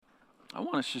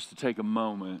want us just to take a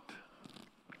moment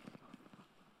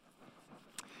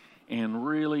and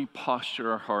really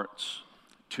posture our hearts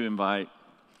to invite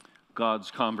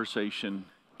God's conversation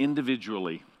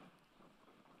individually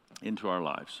into our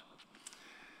lives.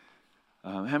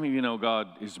 How many of you know God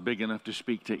is big enough to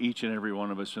speak to each and every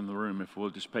one of us in the room if we'll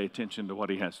just pay attention to what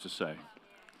He has to say?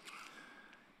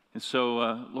 And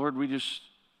so, Lord,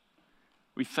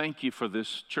 we thank You for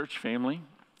this church family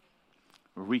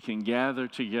where we can gather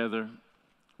together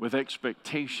with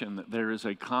expectation that there is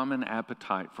a common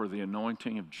appetite for the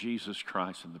anointing of Jesus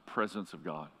Christ and the presence of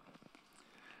God.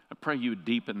 I pray You would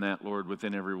deepen that, Lord,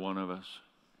 within every one of us.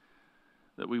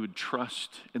 That we would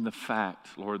trust in the fact,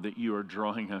 Lord, that You are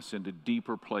drawing us into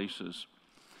deeper places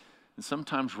and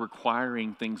sometimes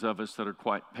requiring things of us that are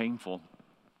quite painful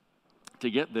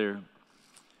to get there,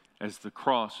 as the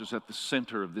cross is at the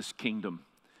center of this kingdom.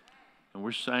 And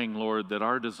we're saying, Lord, that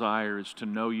our desire is to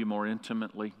know You more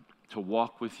intimately, to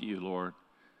walk with You, Lord,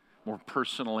 more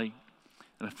personally.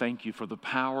 And I thank You for the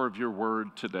power of Your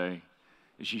word today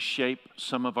as You shape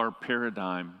some of our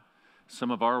paradigm,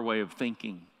 some of our way of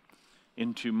thinking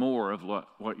into more of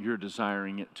what You're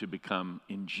desiring it to become.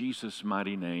 In Jesus'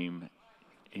 mighty name,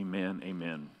 amen,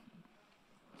 amen.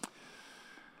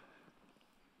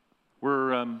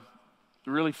 We're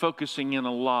really focusing in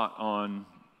a lot on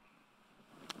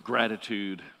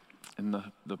gratitude and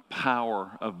the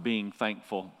power of being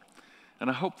thankful. And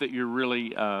I hope that you're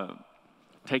really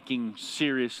taking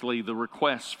seriously the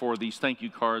requests for these thank you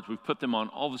cards. We've put them on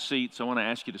all the seats. I want to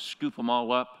ask you to scoop them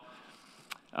all up.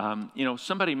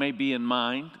 Somebody may be in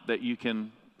mind that you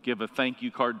can give a thank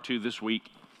you card to this week.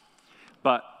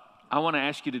 But I want to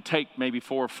ask you to take maybe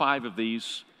 4 or 5 of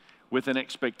these with an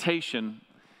expectation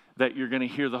that you're going to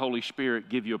hear the Holy Spirit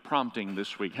give you a prompting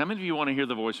this week. How many of you want to hear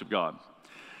the voice of God?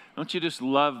 Don't you just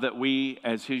love that we,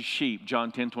 as His sheep,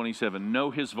 John 10:27,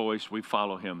 know His voice, we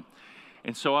follow Him.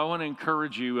 And so I want to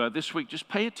encourage you this week, just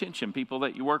pay attention, people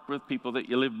that you work with, people that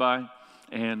you live by,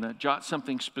 and jot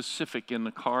something specific in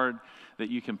the card that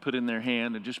you can put in their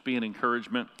hand and just be an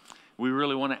encouragement. We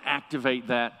really want to activate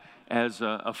that as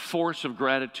a force of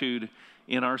gratitude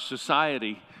in our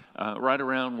society, right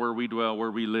around where we dwell,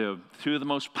 where we live. 2 of the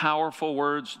most powerful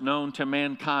words known to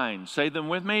mankind. Say them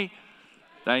with me.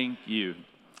 Thank you.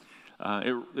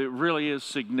 It really is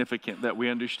significant that we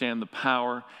understand the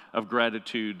power of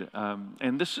gratitude.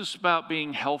 And this is about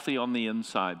being healthy on the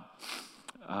inside.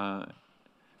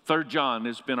 3 John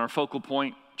has been our focal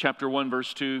point, chapter 1,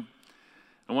 verse 2.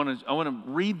 I want to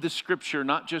read the scripture,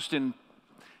 not just in,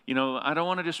 I don't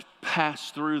want to just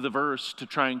pass through the verse to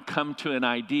try and come to an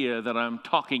idea that I'm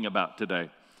talking about today.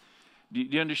 Do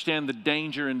you understand the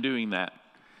danger in doing that?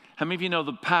 How many of you know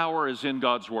the power is in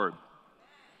God's word?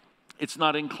 It's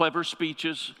not in clever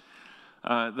speeches,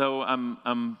 though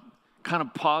I'm kind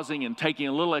of pausing and taking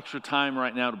a little extra time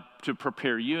right now to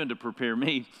prepare you and to prepare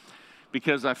me,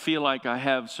 because I feel like I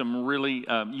have some really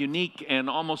unique and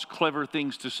almost clever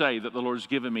things to say that the Lord's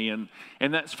given me. And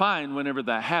that's fine whenever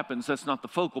that happens. That's not the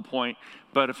focal point.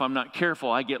 But if I'm not careful,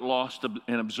 I get lost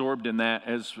and absorbed in that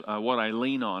as what I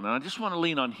lean on. And I just want to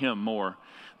lean on Him more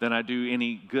than I do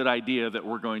any good idea that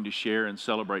we're going to share and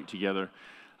celebrate together.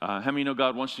 How many know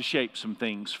God wants to shape some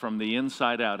things from the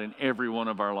inside out in every one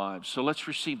of our lives? So let's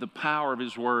receive the power of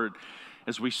His word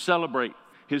as we celebrate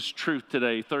His truth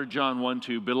today. 3 John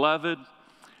 1:2. Beloved,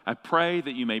 I pray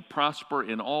that you may prosper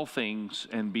in all things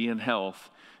and be in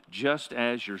health, just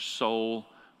as your soul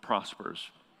prospers.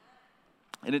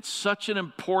 And it's such an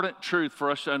important truth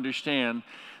for us to understand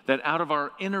that out of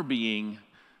our inner being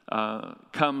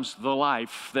comes the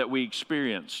life that we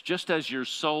experience, just as your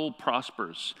soul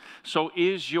prospers. So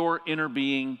is your inner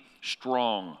being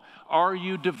strong? Are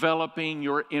you developing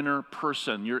your inner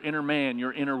person, your inner man,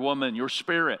 your inner woman, your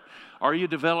spirit? Are you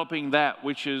developing that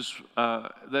which is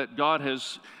that God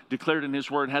has declared in His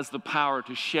word has the power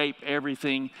to shape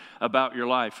everything about your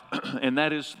life? And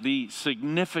that is the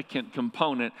significant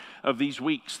component of these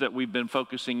weeks that we've been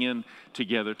focusing in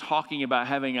together, talking about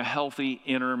having a healthy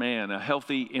inner man, a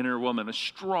healthy inner woman, a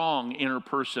strong inner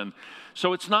person.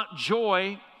 So it's not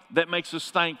joy that makes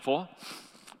us thankful,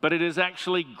 but it is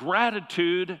actually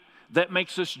gratitude that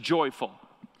makes us joyful.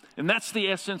 And that's the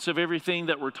essence of everything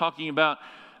that we're talking about.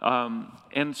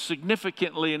 And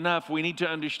significantly enough, we need to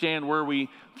understand where we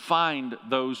find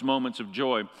those moments of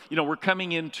joy. We're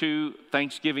coming into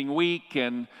Thanksgiving week,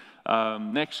 and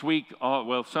next week,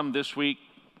 some this week,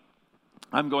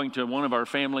 I'm going to one of our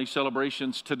family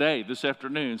celebrations this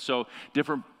afternoon. So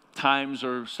different times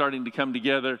are starting to come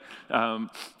together.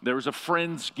 There was a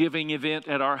Friendsgiving event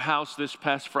at our house this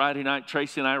past Friday night.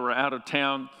 Tracy and I were out of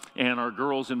town, and our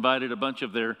girls invited a bunch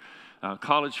of their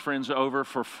college friends over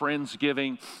for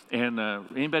Friendsgiving. And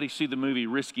anybody see the movie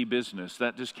Risky Business?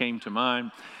 That just came to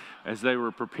mind as they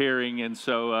were preparing. And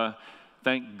so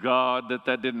thank God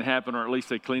that didn't happen, or at least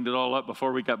they cleaned it all up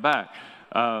before we got back.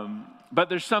 But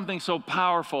there's something so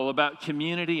powerful about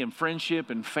community and friendship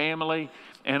and family.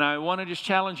 And I want to just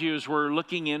challenge you as we're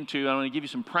looking into, I want to give you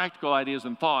some practical ideas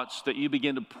and thoughts that you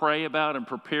begin to pray about and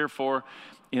prepare for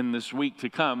in this week to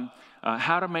come,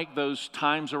 how to make those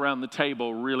times around the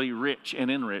table really rich and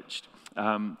enriched.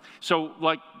 So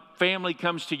like family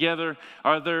comes together,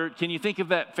 can you think of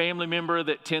that family member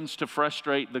that tends to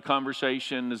frustrate the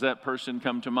conversation? Does that person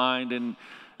come to mind? And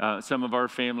some of our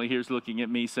family here is looking at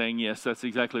me saying, yes, that's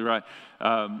exactly right.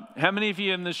 How many of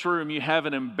you in this room, you have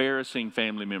an embarrassing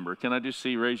family member? Can I just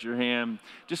see, raise your hand?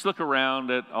 Just look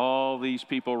around at all these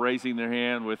people raising their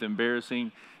hand with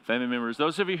embarrassing family members.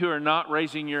 Those of you who are not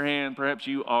raising your hand, perhaps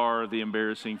you are the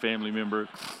embarrassing family member.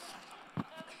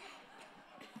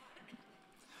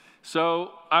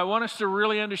 So I want us to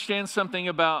really understand something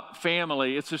about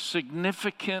family. It's a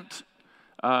significant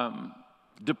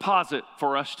deposit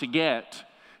for us to get,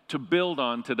 to build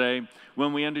on today,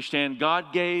 when we understand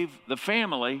God gave the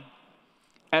family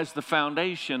as the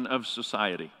foundation of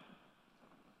society.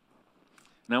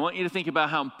 Now I want you to think about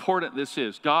how important this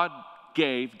is. God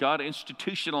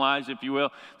institutionalized, if you will,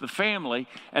 the family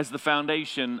as the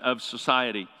foundation of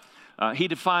society. He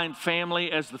defined family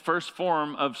as the first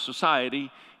form of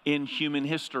society in human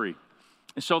history.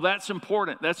 And so that's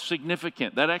important, that's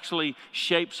significant. That actually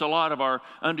shapes a lot of our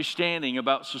understanding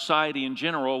about society in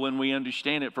general when we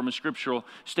understand it from a scriptural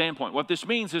standpoint. What this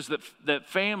means is that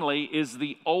family is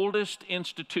the oldest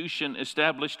institution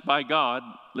established by God,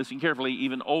 listen carefully,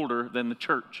 even older than the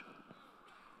church.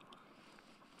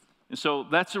 And so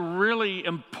that's a really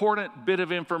important bit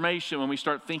of information when we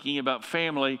start thinking about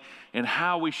family and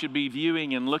how we should be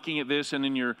viewing and looking at this. And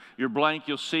in your blank,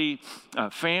 you'll see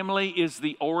family is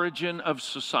the origin of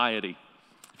society.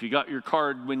 If you got your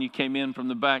card when you came in from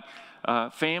the back,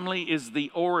 family is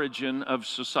the origin of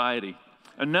society.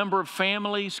 A number of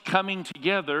families coming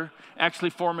together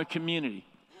actually form a community.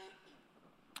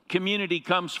 Community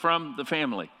comes from the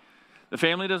family. The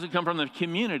family doesn't come from the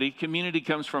community. Community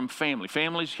comes from family.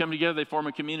 Families come together, they form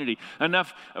a community.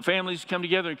 Enough families come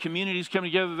together and communities come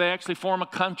together, they actually form a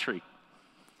country.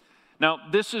 Now,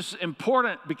 this is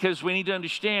important because we need to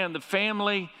understand the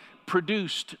family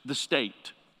produced the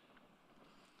state.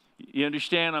 You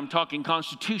understand, I'm talking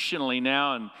constitutionally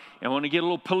now, and I want to get a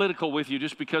little political with you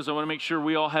just because I want to make sure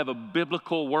we all have a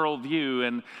biblical worldview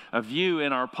and a view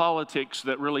in our politics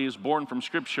that really is born from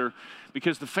Scripture,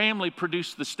 because the family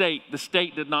produced the state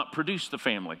did not produce the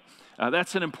family.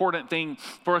 That's an important thing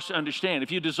for us to understand.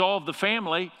 If you dissolve the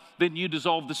family, then you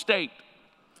dissolve the state.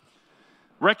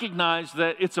 Recognize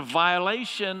that it's a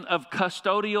violation of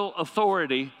custodial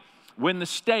authority when the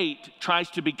state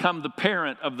tries to become the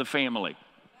parent of the family.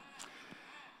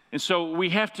 And so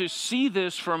we have to see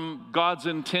this from God's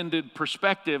intended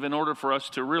perspective in order for us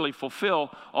to really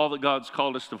fulfill all that God's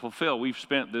called us to fulfill. We've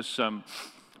spent this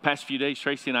past few days,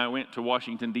 Tracy and I went to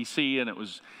Washington, D.C., and it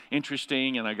was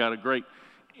interesting, and I got a great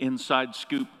inside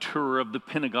scoop tour of the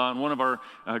Pentagon. One of our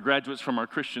graduates from our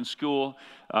Christian school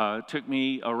took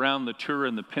me around the tour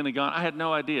in the Pentagon. I had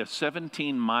no idea,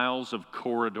 17 miles of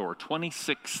corridor,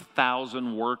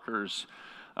 26,000 workers.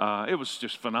 It was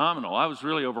just phenomenal. I was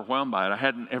really overwhelmed by it. I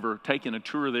hadn't ever taken a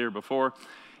tour there before.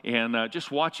 And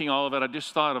just watching all of it, I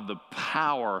just thought of the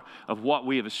power of what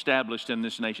we have established in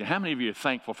this nation. How many of you are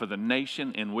thankful for the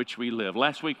nation in which we live?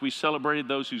 Last week we celebrated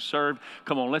those who served.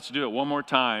 Come on, let's do it one more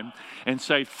time and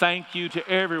say thank you to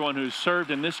everyone who's served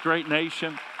in this great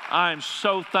nation. I am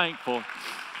so thankful.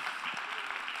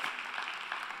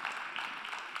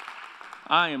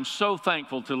 I am so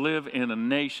thankful to live in a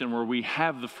nation where we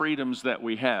have the freedoms that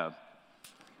we have.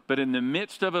 But in the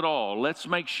midst of it all, let's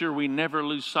make sure we never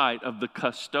lose sight of the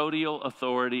custodial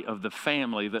authority of the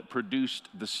family that produced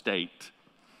the state.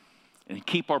 And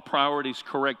keep our priorities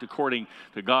correct according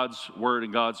to God's word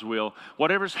and God's will.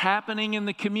 Whatever's happening in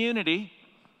the community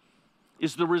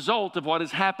is the result of what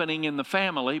is happening in the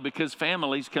family, because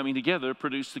families coming together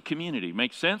produce the community.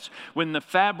 Make sense? When the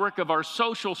fabric of our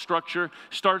social structure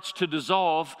starts to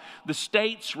dissolve, the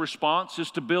state's response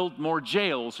is to build more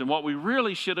jails. And what we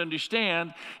really should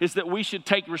understand is that we should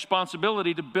take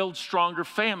responsibility to build stronger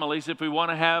families if we want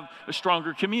to have a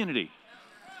stronger community.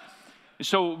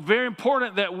 So very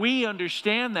important that we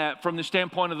understand that from the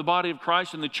standpoint of the body of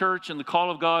Christ and the church and the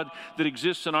call of God that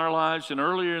exists in our lives. And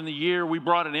earlier in the year, we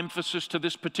brought an emphasis to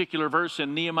this particular verse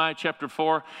in Nehemiah chapter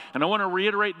 4. And I want to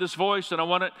reiterate this voice, and I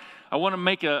want to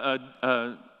make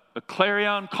a a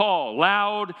clarion call,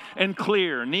 loud and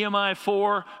clear. Nehemiah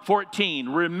 4:14.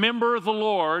 Remember the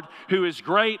Lord who is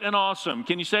great and awesome.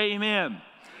 Can you say amen?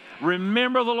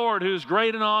 Remember the Lord who is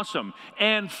great and awesome,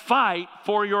 and fight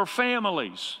for your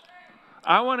families.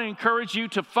 I want to encourage you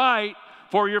to fight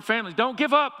for your families. Don't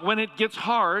give up when it gets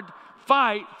hard.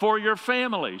 Fight for your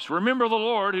families. Remember the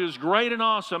Lord who is great and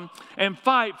awesome, and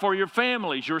fight for your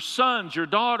families, your sons, your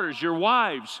daughters, your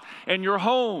wives, and your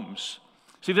homes.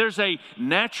 See, there's a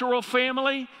natural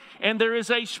family and there is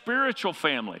a spiritual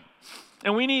family.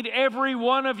 And we need every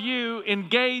one of you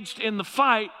engaged in the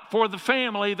fight for the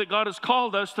family that God has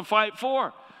called us to fight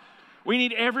for. We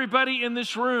need everybody in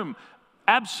this room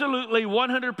absolutely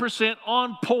 100%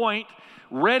 on point,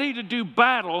 ready to do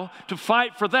battle to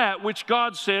fight for that which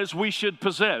God says we should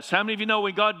possess. How many of you know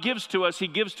when God gives to us, He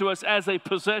gives to us as a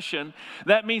possession?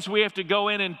 That means we have to go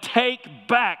in and take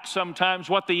back sometimes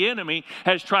what the enemy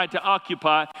has tried to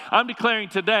occupy. I'm declaring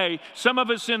today, some of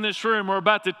us in this room are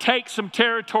about to take some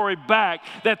territory back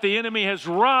that the enemy has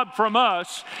robbed from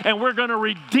us, and we're going to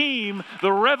redeem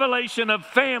the revelation of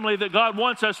family that God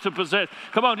wants us to possess.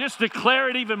 Come on, just declare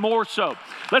it even more so.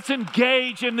 Let's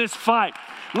engage in this fight.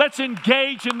 Let's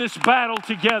engage in this battle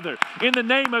together in the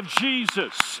name of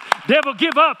Jesus. Devil,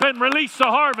 give up and release the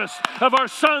harvest of our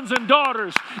sons and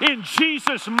daughters in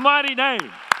Jesus' mighty name.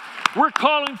 We're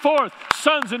calling forth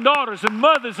sons and daughters and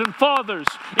mothers and fathers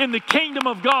in the kingdom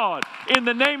of God in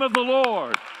the name of the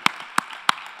Lord.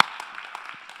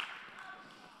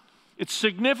 It's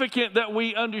significant that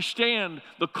we understand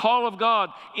the call of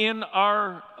God in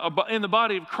the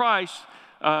body of Christ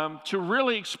to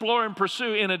really explore and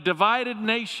pursue in a divided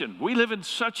nation. We live in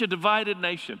such a divided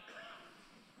nation.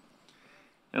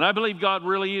 And I believe God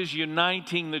really is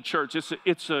uniting the church.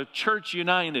 It's a church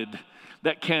united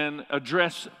that can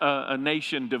address a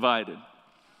nation divided.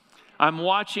 I'm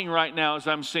watching right now as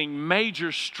I'm seeing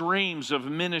major streams of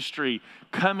ministry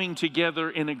coming together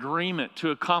in agreement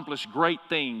to accomplish great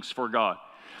things for God.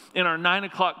 In our 9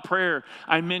 o'clock prayer,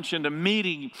 I mentioned a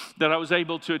meeting that I was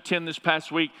able to attend this past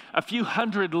week. A few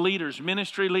hundred leaders,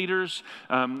 ministry leaders,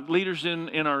 leaders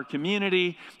in our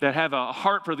community that have a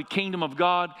heart for the kingdom of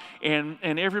God. And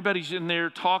everybody's in there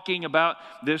talking about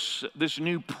this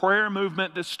new prayer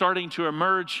movement that's starting to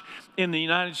emerge in the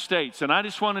United States. And I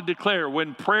just want to declare,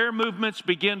 when prayer movements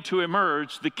begin to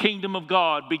emerge, the kingdom of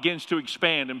God begins to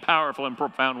expand in powerful and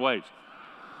profound ways.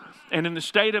 And in the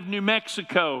state of New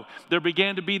Mexico, there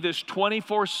began to be this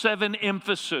 24/7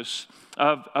 emphasis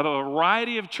of a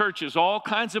variety of churches, all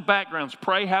kinds of backgrounds.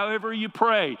 Pray however you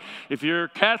pray. If you're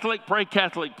Catholic, pray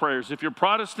Catholic prayers. If you're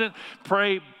Protestant,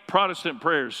 pray Protestant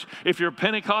prayers. If you're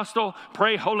Pentecostal,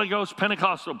 pray Holy Ghost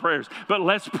Pentecostal prayers. But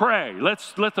let's pray.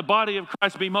 Let's let the body of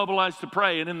Christ be mobilized to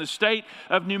pray. And in the state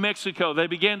of New Mexico, they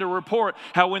began to report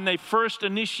how when they first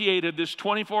initiated this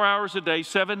 24 hours a day,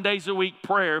 7 days a week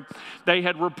prayer, they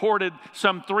had reported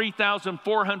some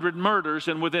 3,400 murders.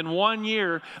 And within 1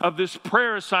 year of this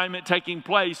prayer assignment taking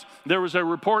place, there was a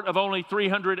report of only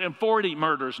 340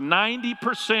 murders.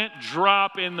 90%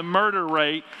 drop in the murder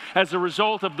rate as a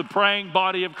result of the praying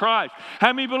body of Christ.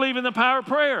 How many believe in the power of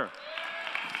prayer?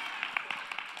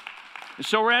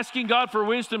 So we're asking God for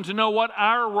wisdom to know what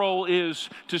our role is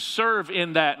to serve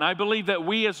in that. And I believe that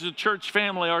we as a church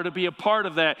family are to be a part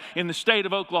of that. In the state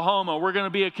of Oklahoma, we're going to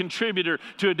be a contributor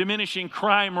to a diminishing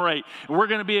crime rate. We're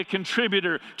going to be a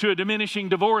contributor to a diminishing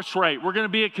divorce rate. We're going to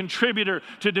be a contributor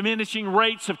to diminishing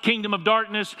rates of kingdom of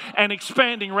darkness and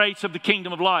expanding rates of the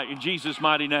kingdom of light in Jesus'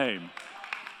 mighty name.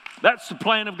 That's the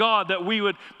plan of God, that we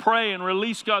would pray and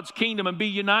release God's kingdom and be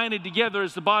united together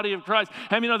as the body of Christ.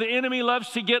 I mean, the enemy loves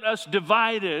to get us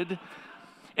divided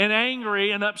and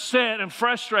angry and upset and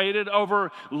frustrated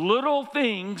over little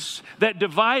things that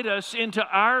divide us into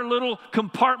our little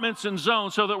compartments and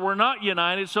zones so that we're not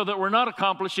united, so that we're not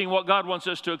accomplishing what God wants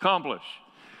us to accomplish.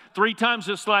 3 times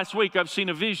this last week, I've seen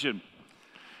a vision.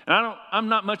 And I'm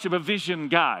not much of a vision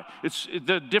guy. It's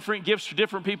the different gifts for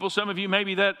different people. Some of you,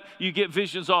 maybe that you get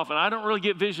visions often. I don't really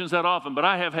get visions that often, but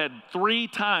I have had 3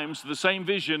 times the same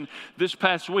vision this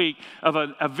past week of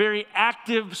a very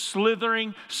active,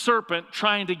 slithering serpent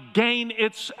trying to gain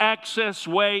its access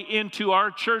way into our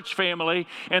church family,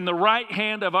 and the right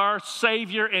hand of our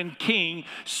Savior and King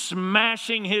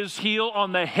smashing his heel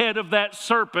on the head of that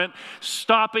serpent,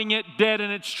 stopping it dead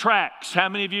in its tracks. How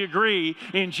many of you agree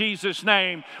in Jesus'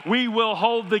 name? We will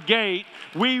hold the gate,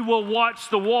 we will watch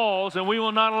the walls, and we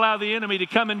will not allow the enemy to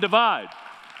come and divide.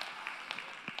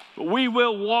 But we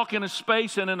will walk in a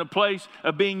space and in a place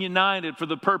of being united for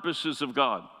the purposes of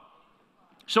God.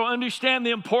 So understand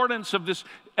the importance of this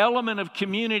element of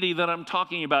community that I'm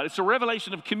talking about. It's a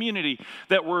revelation of community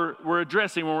that we're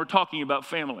addressing when we're talking about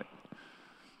family.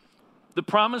 The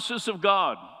promises of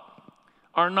God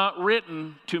are not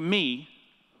written to me.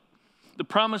 The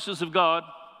promises of God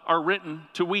are written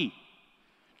to we.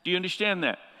 Do you understand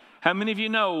that? How many of you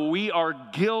know we are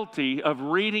guilty of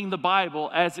reading the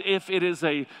Bible as if it is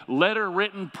a letter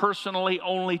written personally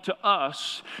only to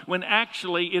us, when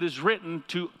actually it is written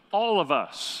to all of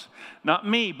us? Not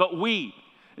me, but we.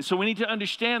 And so we need to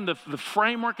understand the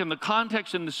framework and the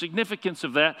context and the significance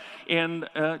of that, and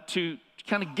to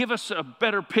kind of give us a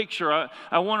better picture.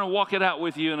 I want to walk it out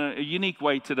with you in a unique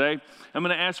way today. I'm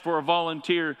going to ask for a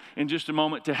volunteer in just a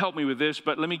moment to help me with this,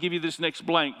 but let me give you this next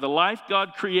blank. The life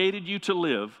God created you to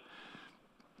live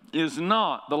is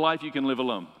not the life you can live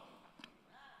alone.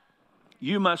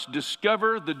 You must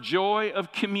discover the joy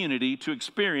of community to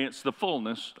experience the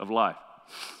fullness of life.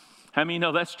 How many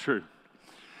know that's true?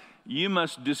 You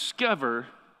must discover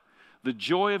the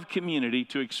joy of community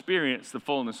to experience the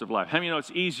fullness of life. How many know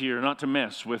it's easier not to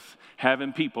mess with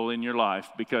having people in your life,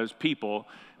 because people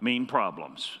mean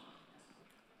problems?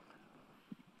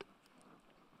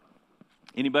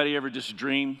 Anybody ever just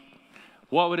dream,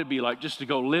 what would it be like just to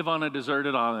go live on a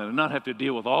deserted island and not have to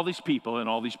deal with all these people and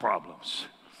all these problems?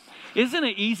 Isn't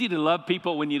it easy to love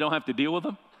people when you don't have to deal with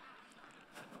them?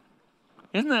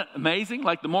 Isn't that amazing?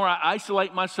 Like, the more I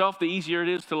isolate myself, the easier it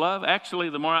is to love. Actually,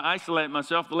 the more I isolate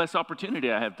myself, the less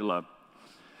opportunity I have to love.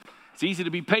 It's easy to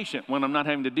be patient when I'm not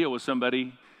having to deal with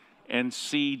somebody and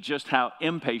see just how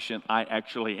impatient I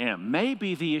actually am.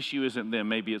 Maybe the issue isn't them.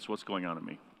 Maybe it's what's going on in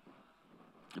me.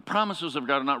 The promises of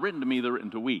God are not written to me, they're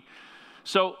written to we.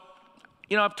 So,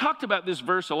 I've talked about this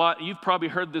verse a lot. You've probably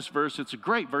heard this verse. It's a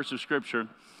great verse of Scripture.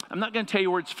 I'm not going to tell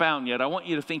you where it's found yet. I want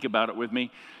you to think about it with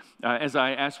me as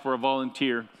I ask for a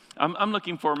volunteer. I'm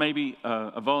looking for maybe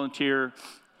a volunteer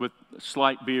with a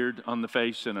slight beard on the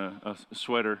face and a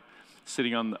sweater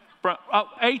sitting on the front. Oh,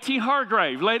 A.T.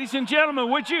 Hargrave. Ladies and gentlemen,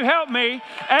 would you help me?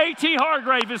 A.T.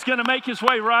 Hargrave is going to make his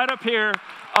way right up here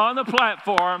on the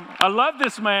platform. I love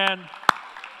this man.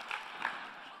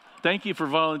 Thank you for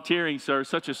volunteering, sir.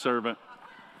 Such a servant.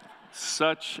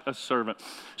 Such a servant.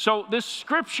 So this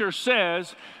scripture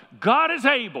says, God is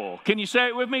able. Can you say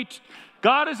it with me?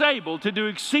 God is able to do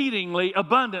exceedingly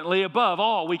abundantly above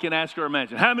all we can ask or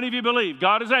imagine. How many of you believe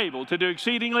God is able to do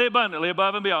exceedingly abundantly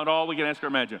above and beyond all we can ask or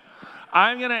imagine?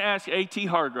 I'm going to ask A.T.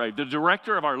 Hargrave, the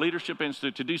director of our Leadership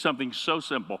Institute, to do something so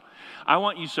simple. I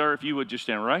want you, sir, if you would just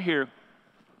stand right here.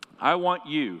 I want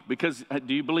you, because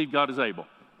do you believe God is able?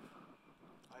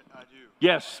 I do.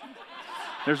 Yes.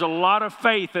 There's a lot of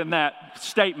faith in that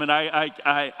statement.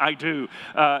 I do.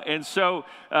 And so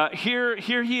here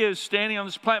he is standing on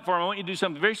this platform. I want you to do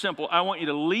something very simple. I want you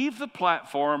to leave the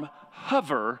platform,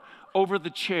 hover over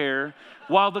the chair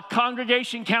while the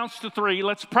congregation counts to 3.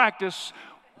 Let's practice.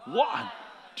 1,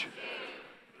 2, 3.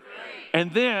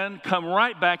 And then come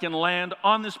right back and land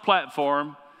on this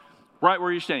platform right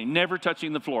where you're standing, never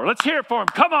touching the floor. Let's hear it for him.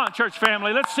 Come on, church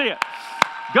family. Let's see it.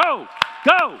 Go,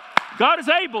 go. God is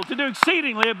able to do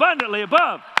exceedingly abundantly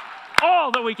above all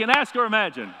that we can ask or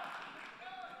imagine.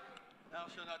 Thou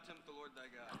shalt not tempt the Lord thy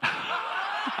God.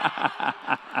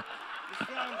 This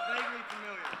sounds vaguely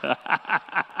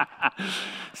familiar.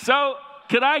 So,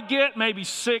 could I get maybe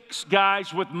 6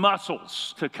 guys with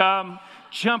muscles to come,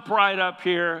 jump right up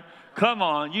here? Come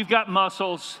on, you've got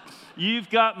muscles. You've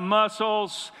got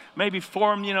muscles. Maybe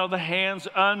form, the hands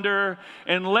under.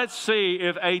 And let's see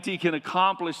if A.T. can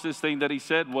accomplish this thing that he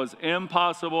said was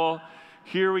impossible.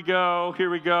 Here we go. Here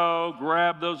we go.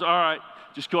 Grab those. All right.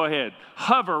 Just go ahead.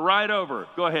 Hover right over.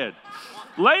 Go ahead.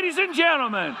 Ladies and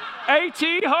gentlemen,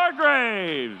 A.T.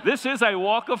 Hargrave. This is a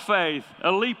walk of faith,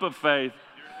 a leap of faith.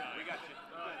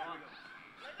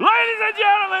 Ladies and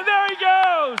gentlemen, there he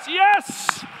goes.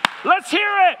 Yes. Let's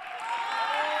hear it.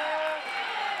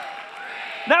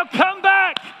 Now come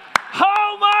back.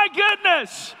 Oh my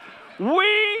goodness.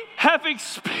 We have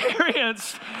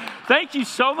experienced, thank you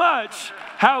so much,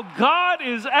 how God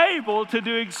is able to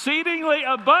do exceedingly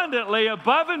abundantly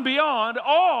above and beyond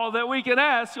all that we can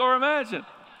ask or imagine.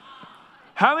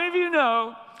 How many of you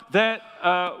know that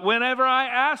whenever I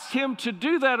asked him to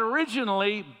do that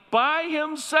originally by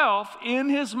himself in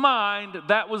his mind,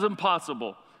 that was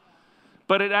impossible?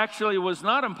 But it actually was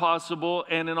not impossible,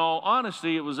 and in all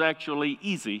honesty, it was actually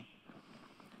easy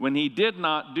when he did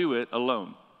not do it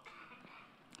alone.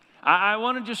 I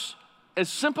want to just, as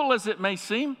simple as it may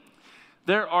seem,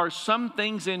 there are some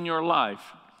things in your life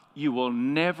you will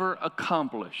never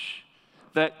accomplish,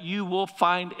 that you will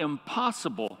find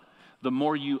impossible the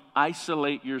more you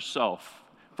isolate yourself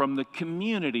from the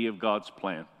community of God's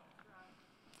plan.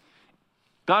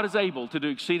 God is able to do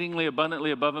exceedingly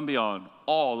abundantly above and beyond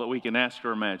all that we can ask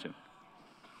or imagine.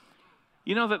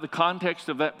 You know that the context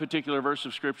of that particular verse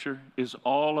of Scripture is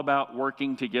all about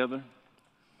working together?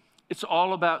 It's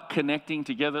all about connecting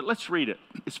together. Let's read it.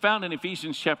 It's found in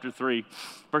Ephesians chapter 3,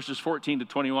 verses 14 to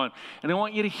 21. And I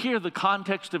want you to hear the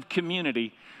context of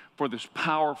community for this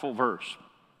powerful verse.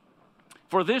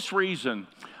 For this reason,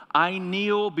 I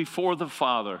kneel before the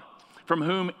Father, from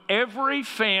whom every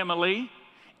family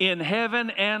in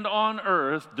heaven and on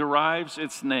earth derives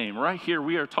its name. Right here,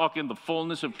 we are talking the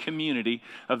fullness of community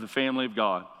of the family of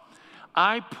God.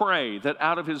 I pray that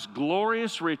out of his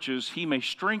glorious riches, he may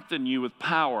strengthen you with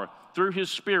power through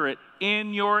his Spirit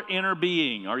in your inner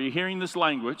being. Are you hearing this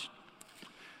language?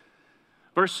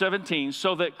 Verse 17,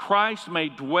 so that Christ may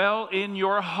dwell in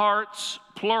your hearts,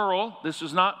 plural. This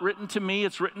is not written to me,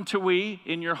 it's written to we,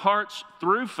 in your hearts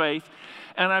through faith.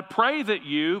 And I pray that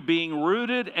you, being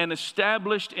rooted and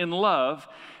established in love,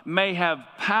 may have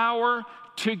power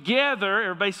together,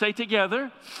 everybody say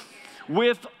together,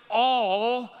 with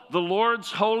all the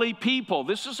Lord's holy people.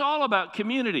 This is all about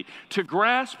community. To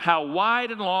grasp how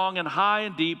wide and long and high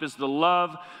and deep is the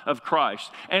love of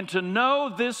Christ. And to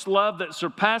know this love that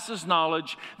surpasses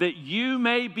knowledge, that you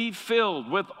may be filled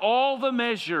with all the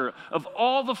measure of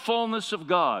all the fullness of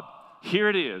God. Here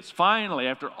it is. Finally,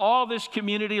 after all this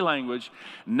community language,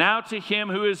 now to him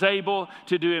who is able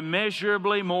to do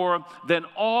immeasurably more than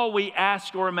all we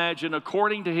ask or imagine,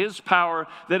 according to his power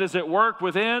that is at work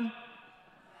within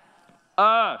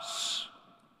us.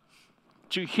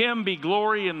 To him be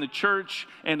glory in the church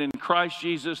and in Christ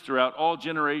Jesus throughout all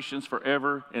generations,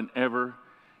 forever and ever.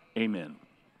 Amen.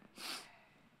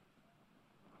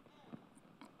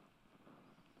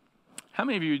 How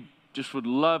many of you just would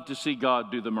love to see God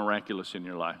do the miraculous in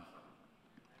your life?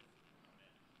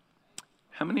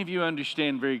 How many of you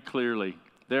understand very clearly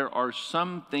there are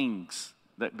some things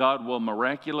that God will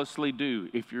miraculously do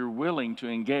if you're willing to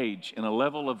engage in a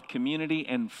level of community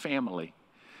and family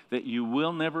that you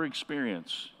will never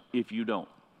experience if you don't?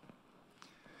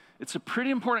 It's a pretty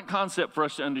important concept for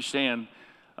us to understand,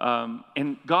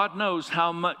 and God knows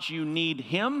how much you need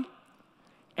him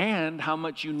and how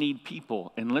much you need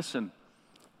people. And listen,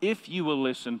 if you will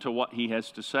listen to what he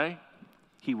has to say,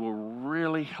 he will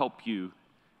really help you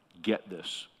get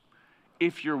this,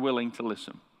 if you're willing to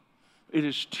listen. It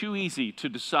is too easy to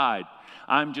decide,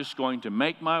 I'm just going to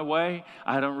make my way.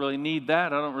 I don't really need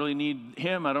that. I don't really need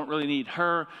him. I don't really need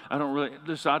her.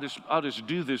 I'll just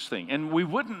do this thing. And we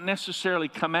wouldn't necessarily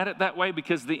come at it that way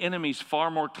because the enemy's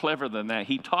far more clever than that.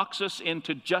 He talks us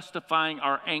into justifying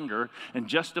our anger and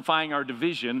justifying our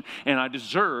division, and I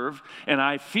deserve, and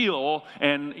I feel,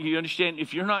 and you understand,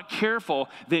 if you're not careful,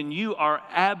 then you are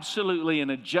absolutely in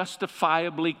a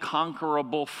justifiably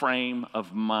conquerable frame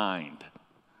of mind.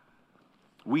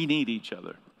 We need each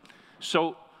other.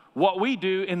 So what we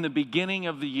do in the beginning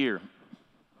of the year,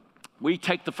 we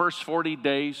take the first 40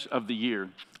 days of the year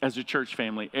as a church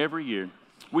family every year.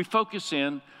 We focus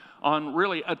in on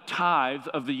really a tithe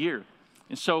of the year.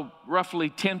 And so roughly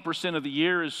 10% of the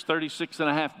year is 36 and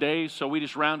a half days, so we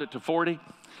just round it to 40.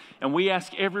 And we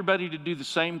ask everybody to do the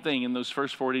same thing in those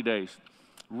first 40 days.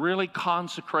 Really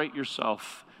consecrate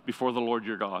yourself before the Lord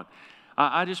your God.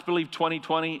 I just believe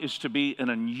 2020 is to be an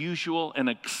unusual and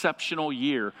exceptional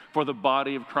year for the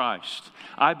body of Christ.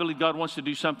 I believe God wants to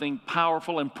do something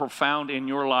powerful and profound in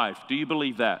your life. Do you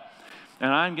believe that?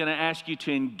 And I'm going to ask you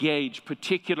to engage,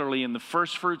 particularly in the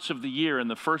first fruits of the year, in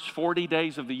the first 40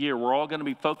 days of the year. We're all going to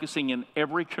be focusing in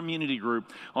every community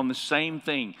group on the same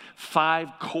thing.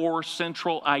 5 core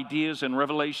central ideas and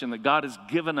revelation that God has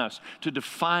given us to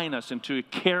define us and to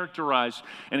characterize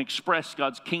and express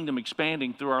God's kingdom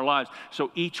expanding through our lives.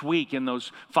 So each week, in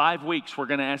those 5 weeks, we're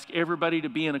going to ask everybody to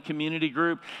be in a community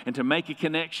group and to make a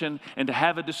connection and to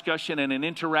have a discussion and an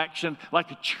interaction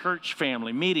like a church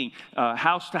family, meeting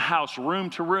house to house, room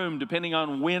to room, depending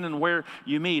on when and where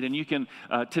you meet. And you can,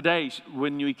 today,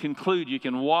 when you conclude, you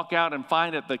can walk out and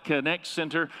find at the Connect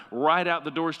Center, right out the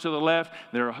doors to the left,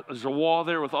 there's a wall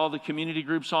there with all the community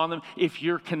groups on them. If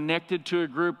you're connected to a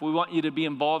group, we want you to be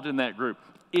involved in that group.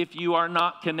 If you are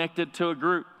not connected to a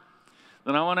group,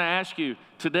 then I want to ask you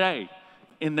today,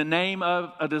 in the name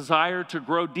of a desire to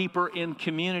grow deeper in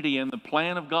community and the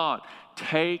plan of God,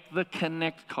 take the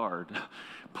Connect card.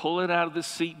 Pull it out of the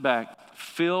seat back,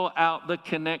 fill out the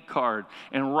Connect card,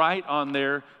 and write on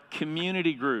there,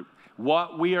 community group.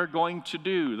 What we are going to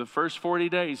do the first 40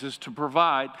 days is to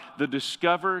provide the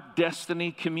Discover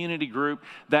Destiny community group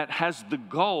that has the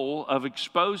goal of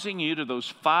exposing you to those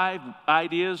 5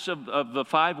 ideas of the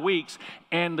 5 weeks,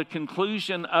 and the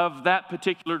conclusion of that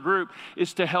particular group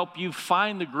is to help you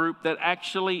find the group that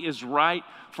actually is right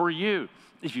for you.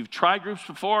 If you've tried groups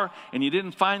before and you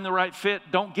didn't find the right fit,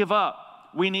 don't give up.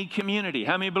 we need community.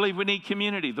 How many believe we need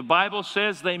community? The Bible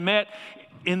says they met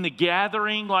in the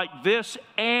gathering like this,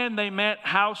 and they met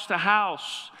house to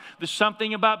house. There's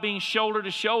something about being shoulder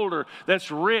to shoulder that's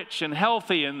rich and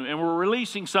healthy, and we're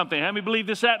releasing something. How many believe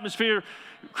this atmosphere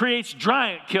creates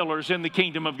giant killers in the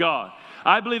kingdom of God?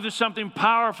 I believe there's something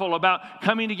powerful about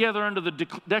coming together under the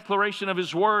declaration of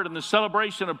His Word and the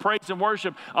celebration of praise and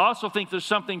worship. I also think there's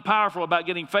something powerful about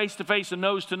getting face to face and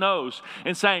nose to nose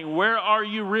and saying, where are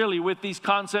you really with these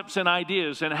concepts and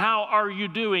ideas? And how are you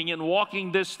doing in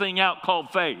walking this thing out called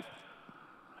faith?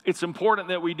 It's important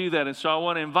that we do that. And so I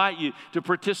want to invite you to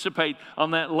participate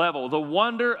on that level. The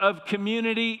wonder of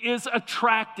community is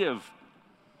attractive.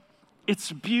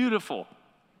 It's beautiful.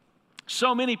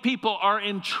 So many people are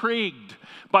intrigued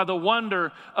by the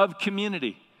wonder of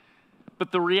community.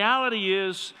 But the reality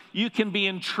is, you can be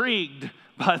intrigued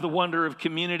by the wonder of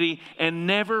community and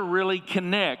never really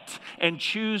connect and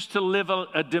choose to live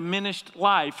a diminished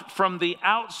life from the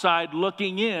outside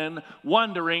looking in,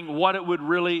 wondering what it would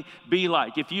really be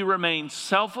like. If you remain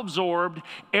self-absorbed,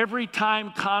 every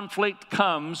time conflict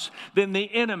comes, then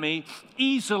the enemy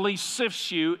easily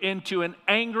sifts you into an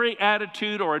angry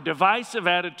attitude or a divisive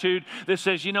attitude that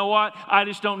says, you know what, I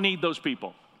just don't need those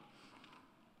people.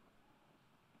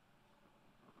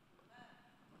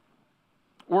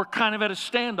 We're kind of at a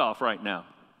standoff right now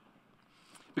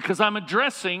because I'm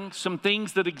addressing some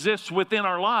things that exist within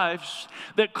our lives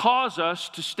that cause us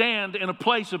to stand in a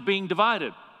place of being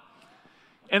divided.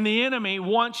 And the enemy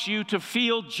wants you to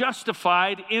feel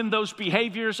justified in those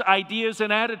behaviors, ideas,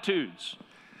 and attitudes.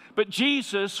 But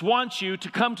Jesus wants you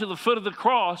to come to the foot of the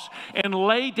cross and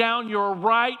lay down your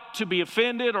right to be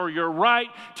offended or your right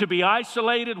to be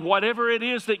isolated, whatever it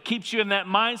is that keeps you in that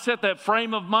mindset, that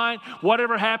frame of mind,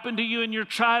 whatever happened to you in your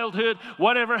childhood,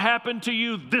 whatever happened to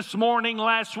you this morning,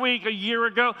 last week, a year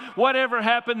ago, whatever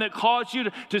happened that caused you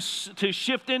to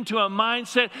shift into a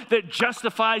mindset that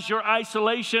justifies your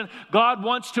isolation. God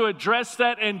wants to address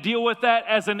that and deal with that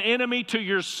as an enemy to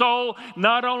your soul,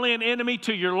 not only an enemy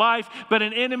to your life, but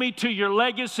an enemy to your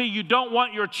legacy. You don't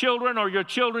want your children or your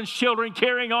children's children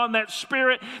carrying on that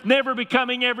spirit, never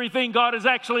becoming everything God has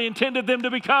actually intended them to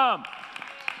become.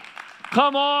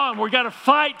 Come on, we've got to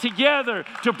fight together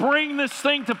to bring this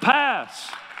thing to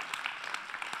pass.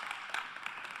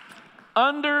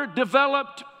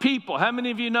 Underdeveloped people. How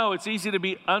many of you know it's easy to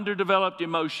be underdeveloped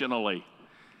emotionally?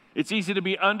 It's easy to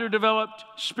be underdeveloped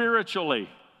spiritually.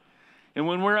 And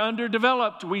when we're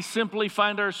underdeveloped, we simply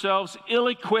find ourselves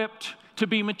ill-equipped to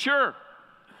be mature.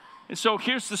 And so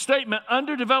here's the statement: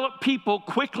 underdeveloped people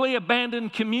quickly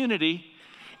abandon community,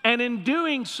 and in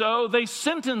doing so, they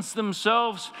sentence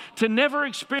themselves to never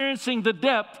experiencing the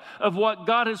depth of what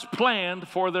God has planned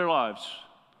for their lives.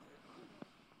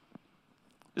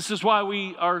 This is why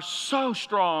we are so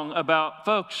strong about,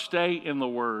 folks, stay in the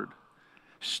Word.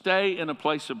 Stay in a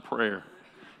place of prayer.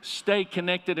 Stay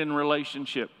connected in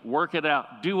relationship. Work it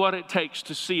out. Do what it takes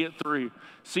to see it through.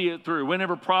 See it through.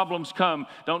 Whenever problems come,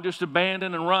 don't just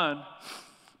abandon and run,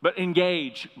 but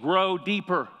engage, grow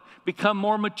deeper, become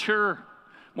more mature,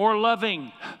 more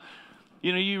loving.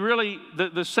 You know, you really,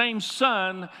 the same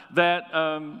sun that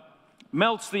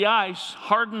melts the ice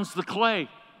hardens the clay.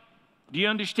 Do you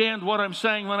understand what I'm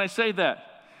saying when I say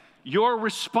that? Your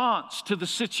response to the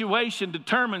situation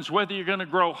determines whether you're going to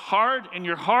grow hard in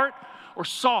your heart or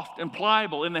soft and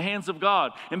pliable in the hands of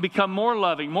God and become more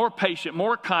loving, more patient,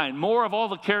 more kind, more of all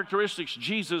the characteristics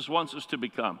Jesus wants us to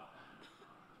become.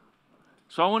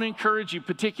 So I want to encourage you,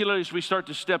 particularly as we start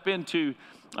to step into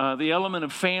the element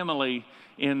of family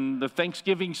in the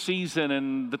Thanksgiving season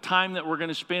and the time that we're going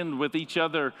to spend with each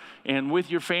other and with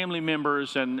your family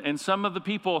members and some of the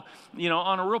people, you know,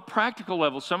 on a real practical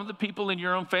level, some of the people in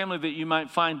your own family that you might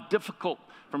find difficult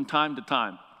from time to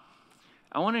time.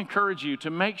 I want to encourage you to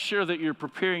make sure that you're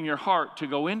preparing your heart to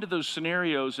go into those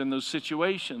scenarios and those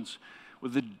situations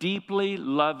with a deeply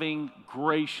loving,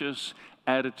 gracious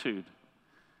attitude.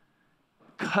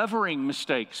 Covering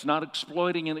mistakes, not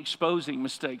exploiting and exposing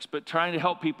mistakes, but trying to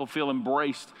help people feel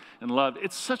embraced and loved.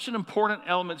 It's such an important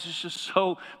element. It's just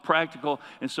so practical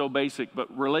and so basic.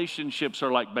 But relationships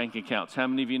are like bank accounts. How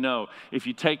many of you know if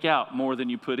you take out more than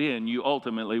you put in, you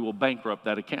ultimately will bankrupt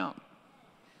that account?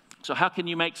 So how can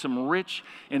you make some rich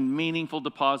and meaningful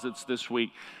deposits this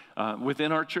week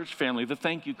within our church family, the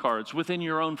thank you cards, within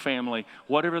your own family,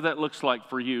 whatever that looks like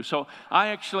for you? So I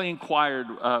actually inquired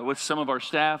with some of our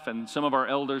staff and some of our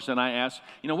elders, and I asked,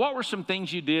 you know, what were some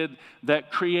things you did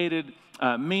that created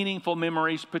meaningful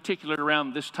memories, particularly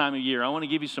around this time of year? I want to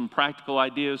give you some practical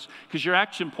ideas because your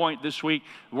action point this week,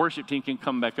 the worship team can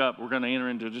come back up. We're going to enter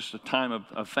into just a time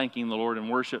of thanking the Lord in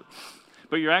worship.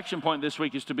 But your action point this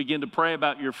week is to begin to pray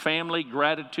about your family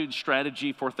gratitude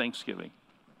strategy for Thanksgiving.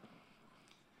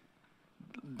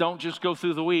 Don't just go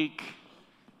through the week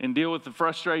and deal with the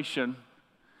frustration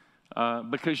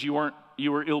because you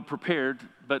were ill prepared,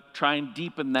 but try and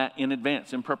deepen that in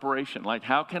advance, in preparation. Like,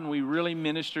 how can we really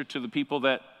minister to the people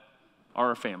that are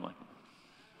our family?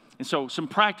 And so some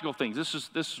practical things. This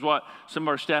is what some of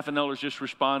our staff and elders just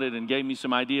responded and gave me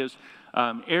some ideas.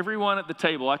 Everyone at the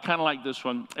table, I kind of like this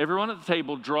one. Everyone at the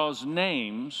table draws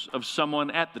names of someone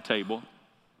at the table.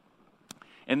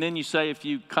 And then you say a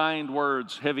few kind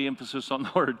words, heavy emphasis on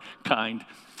the word kind.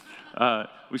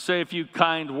 We say a few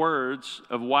kind words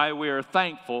of why we are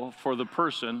thankful for the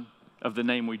person of the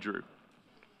name we drew.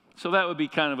 So that would be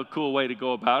kind of a cool way to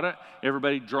go about it.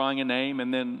 Everybody drawing a name,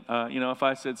 and then, if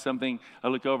I said something, I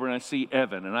look over and I see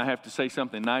Evan, and I have to say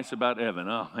something nice about Evan.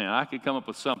 Oh, man, I could come up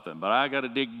with something, but I got to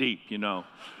dig deep,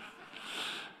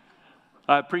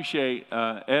 I appreciate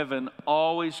Evan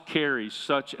always carries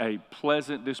such a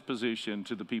pleasant disposition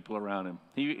to the people around him.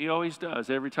 He always does.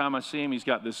 Every time I see him, he's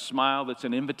got this smile that's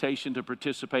an invitation to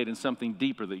participate in something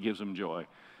deeper that gives him joy.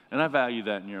 And I value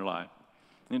that in your life.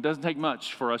 And it doesn't take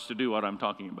much for us to do what I'm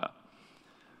talking about.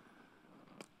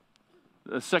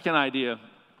 The second idea,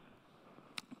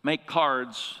 make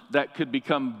cards that could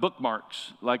become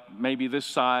bookmarks, like maybe this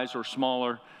size or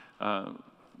smaller,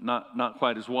 not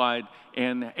quite as wide.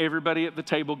 And everybody at the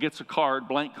table gets a card,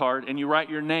 blank card, and you write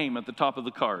your name at the top of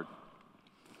the card.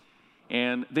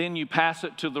 And then you pass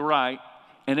it to the right,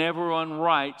 and everyone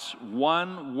writes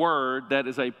one word that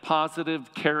is a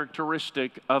positive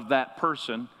characteristic of that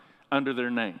person under their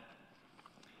name.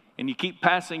 And you keep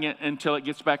passing it until it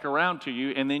gets back around to you,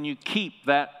 and then you keep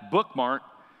that bookmark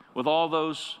with all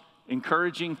those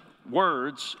encouraging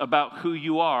words about who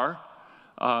you are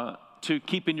to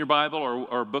keep in your Bible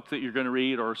or a book that you're going to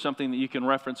read or something that you can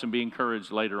reference and be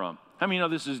encouraged later on. How many know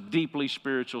this is deeply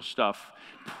spiritual stuff,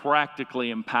 practically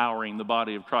empowering the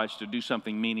body of Christ to do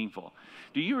something meaningful?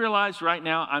 Do you realize right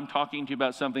now I'm talking to you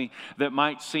about something that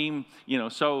might seem,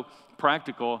 so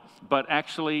practical, but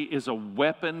actually is a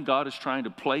weapon God is trying to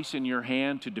place in your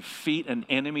hand to defeat an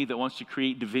enemy that wants to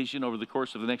create division over the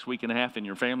course of the next week and a half in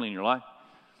your family and your life?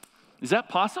 Is that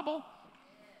possible?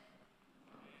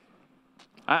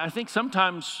 I think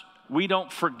sometimes we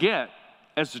don't forget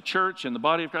as a church and the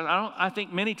body of Christ. I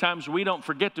think many times we don't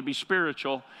forget to be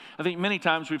spiritual. I think many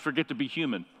times we forget to be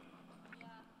human.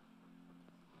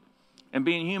 And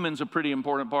being human is a pretty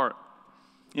important part.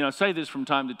 I say this from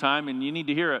time to time, and you need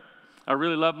to hear it. I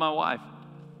really love my wife.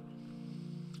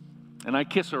 And I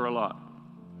kiss her a lot.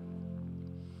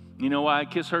 You know why I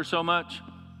kiss her so much?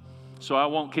 So I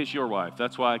won't kiss your wife.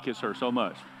 That's why I kiss her so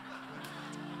much.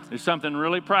 There's something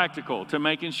really practical to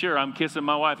making sure I'm kissing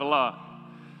my wife a lot.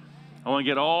 I want to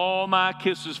get all my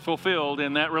kisses fulfilled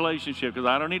in that relationship because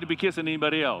I don't need to be kissing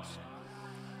anybody else.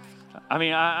 I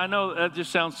mean, I know that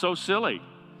just sounds so silly,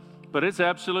 but it's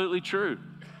absolutely true.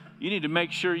 You need to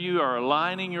make sure you are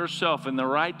aligning yourself in the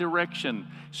right direction,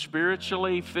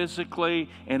 spiritually, physically,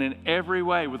 and in every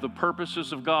way with the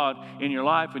purposes of God in your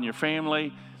life and your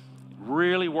family.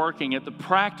 Really working at the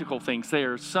practical things.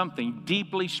 There's something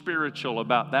deeply spiritual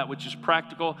about that which is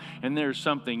practical, and there's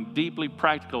something deeply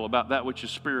practical about that which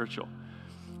is spiritual.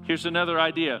 Here's another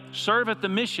idea. Serve at the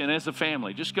mission as a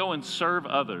family. Just go and serve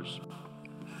others.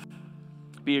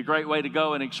 Be a great way to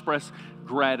go and express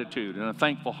gratitude and a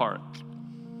thankful heart.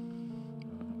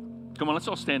 Come on, let's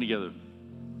all stand together.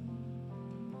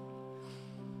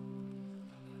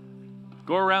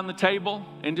 Go around the table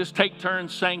and just take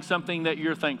turns saying something that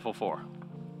you're thankful for.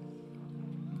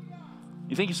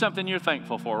 You think of something you're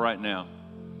thankful for right now.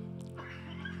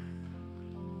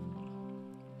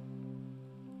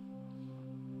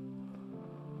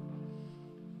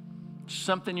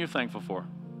 Something you're thankful for.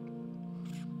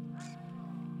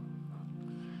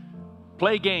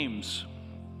 Play games.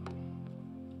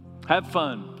 Have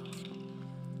fun.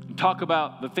 And talk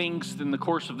about the things in the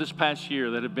course of this past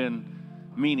year that have been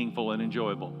meaningful and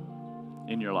enjoyable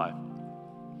in your life.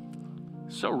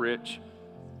 So rich.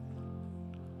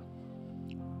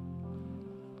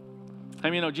 I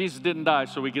mean, Jesus didn't die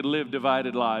so we could live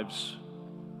divided lives.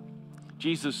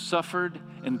 Jesus suffered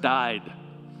and died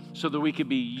so that we could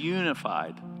be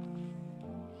unified,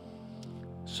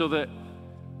 so that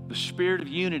the spirit of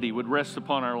unity would rest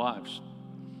upon our lives,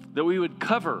 that we would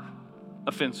cover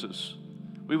offenses,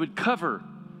 we would cover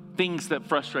things that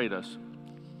frustrate us,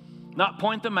 not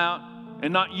point them out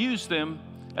and not use them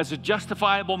as a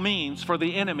justifiable means for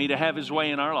the enemy to have his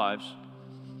way in our lives.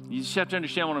 You just have to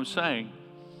understand what I'm saying.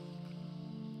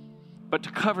 But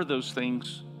to cover those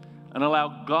things and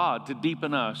allow God to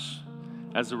deepen us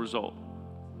as a result.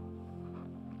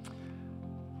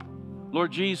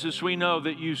 Lord Jesus, we know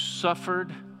that you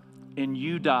suffered and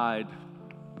you died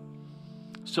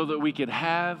so that we could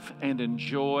have and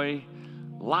enjoy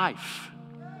life.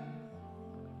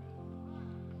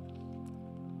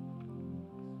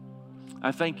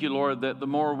 I thank you, Lord, that the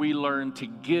more we learn to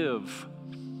give,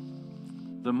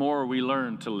 the more we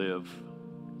learn to live.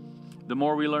 The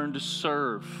more we learn to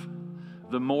serve,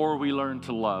 the more we learn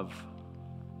to love.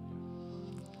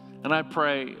 And I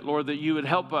pray, Lord, that you would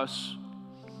help us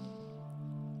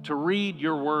to read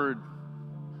your word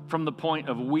from the point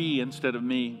of we instead of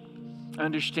me,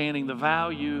 understanding the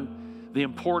value, the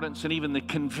importance, and even the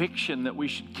conviction that we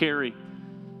should carry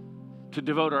to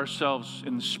devote ourselves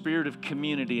in the spirit of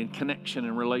community and connection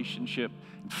and relationship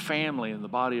and family in the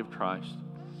body of Christ.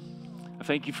 I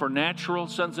thank you for natural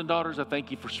sons and daughters. I thank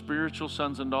you for spiritual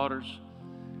sons and daughters.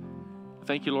 I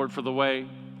thank you, Lord, for the way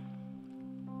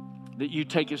that you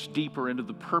take us deeper into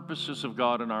the purposes of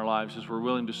God in our lives as we're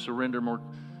willing to surrender more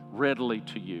readily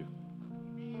to you.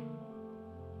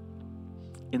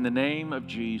 In the name of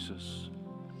Jesus,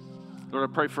 Lord,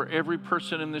 I pray for every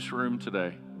person in this room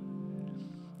today,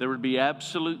 there would be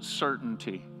absolute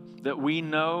certainty that we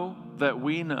know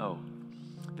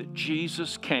that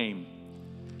Jesus came,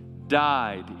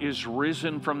 died, is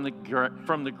risen from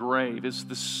the grave, is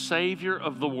the Savior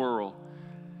of the world,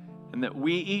 and that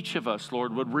we, each of us,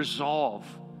 Lord, would resolve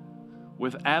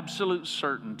with absolute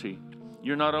certainty,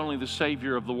 you're not only the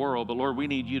Savior of the world, but Lord, we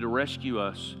need you to rescue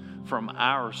us from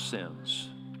our sins.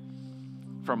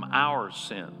 From our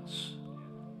sins.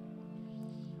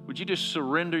 Would you just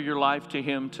surrender your life to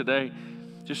Him today?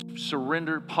 Just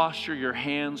surrender, posture your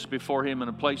hands before Him in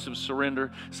a place of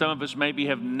surrender. Some of us maybe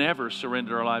have never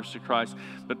surrendered our lives to Christ,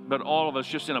 but all of us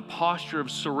just in a posture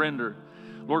of surrender.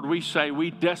 Lord, we say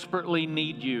we desperately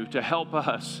need you to help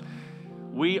us.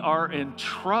 We are in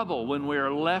trouble when we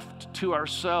are left to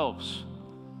ourselves.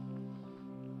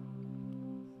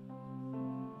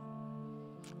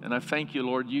 And I thank you,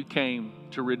 Lord, you came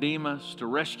to redeem us, to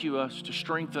rescue us, to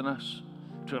strengthen us,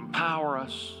 to empower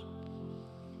us,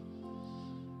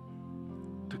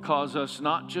 to cause us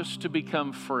not just to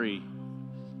become free,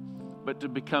 but to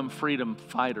become freedom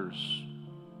fighters.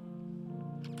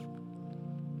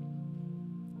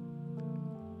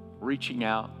 Reaching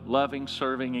out, loving,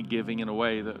 serving, and giving in a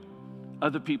way that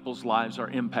other people's lives are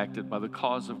impacted by the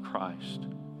cause of Christ.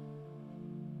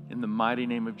 In the mighty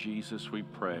name of Jesus, we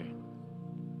pray.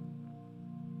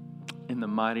 In the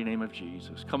mighty name of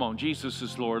Jesus. Come on, Jesus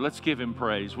is Lord. Let's give Him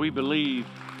praise. We believe.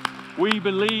 We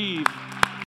believe.